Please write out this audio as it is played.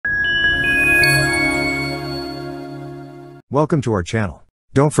Welcome to our channel.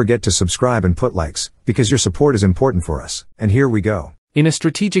 Don't forget to subscribe and put likes, because your support is important for us. And here we go. In a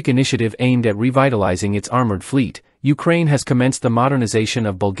strategic initiative aimed at revitalizing its armored fleet, Ukraine has commenced the modernization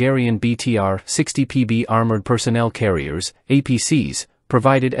of Bulgarian BTR-60PB armored personnel carriers, APCs,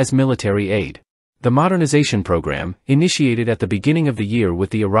 provided as military aid. The modernization program, initiated at the beginning of the year with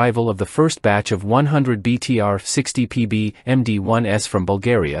the arrival of the first batch of 100 BTR-60PB MD-1s from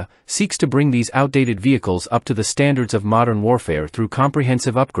Bulgaria, seeks to bring these outdated vehicles up to the standards of modern warfare through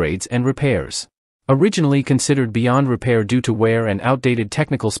comprehensive upgrades and repairs. Originally considered beyond repair due to wear and outdated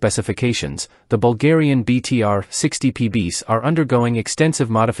technical specifications, the Bulgarian BTR-60PBs are undergoing extensive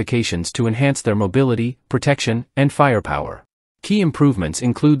modifications to enhance their mobility, protection, and firepower. Key improvements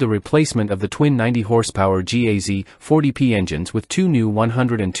include the replacement of the twin 90-horsepower GAZ-40P engines with two new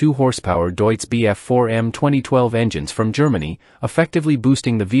 102-horsepower Deutz Bf4M 2012 engines from Germany, effectively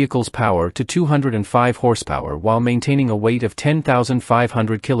boosting the vehicle's power to 205 horsepower while maintaining a weight of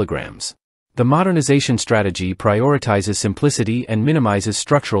 10,500 kilograms. The modernization strategy prioritizes simplicity and minimizes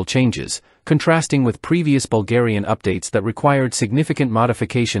structural changes, contrasting with previous Bulgarian updates that required significant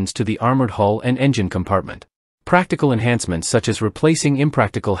modifications to the armored hull and engine compartment. Practical enhancements such as replacing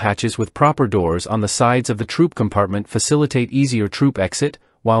impractical hatches with proper doors on the sides of the troop compartment facilitate easier troop exit,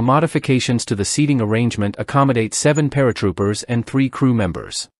 while modifications to the seating arrangement accommodate 7 paratroopers and 3 crew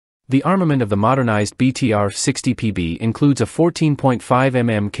members. The armament of the modernized BTR-60PB includes a 14.5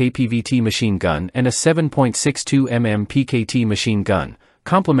 mm KPVT machine gun and a 7.62 mm PKT machine gun,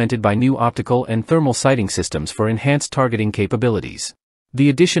 complemented by new optical and thermal sighting systems for enhanced targeting capabilities. The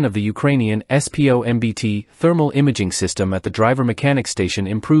addition of the Ukrainian SPO-MBT thermal imaging system at the driver-mechanic station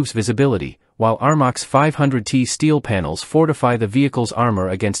improves visibility, while Armach's 500T steel panels fortify the vehicle's armor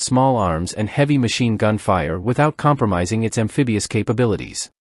against small arms and heavy machine gun fire without compromising its amphibious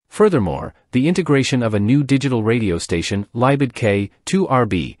capabilities. Furthermore, the integration of a new digital radio station, Libid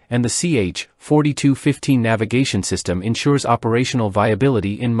K2RB, and the CH-4215 navigation system ensures operational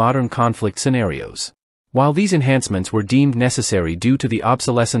viability in modern conflict scenarios. While these enhancements were deemed necessary due to the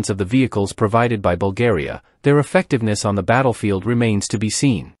obsolescence of the vehicles provided by Bulgaria, their effectiveness on the battlefield remains to be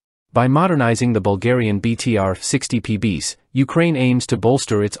seen. By modernizing the Bulgarian BTR-60PBs, Ukraine aims to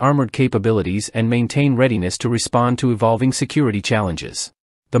bolster its armored capabilities and maintain readiness to respond to evolving security challenges.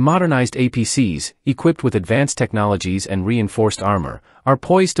 The modernized APCs, equipped with advanced technologies and reinforced armor, are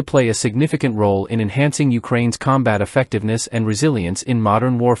poised to play a significant role in enhancing Ukraine's combat effectiveness and resilience in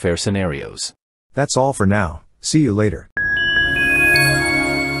modern warfare scenarios. That's all for now. See you later.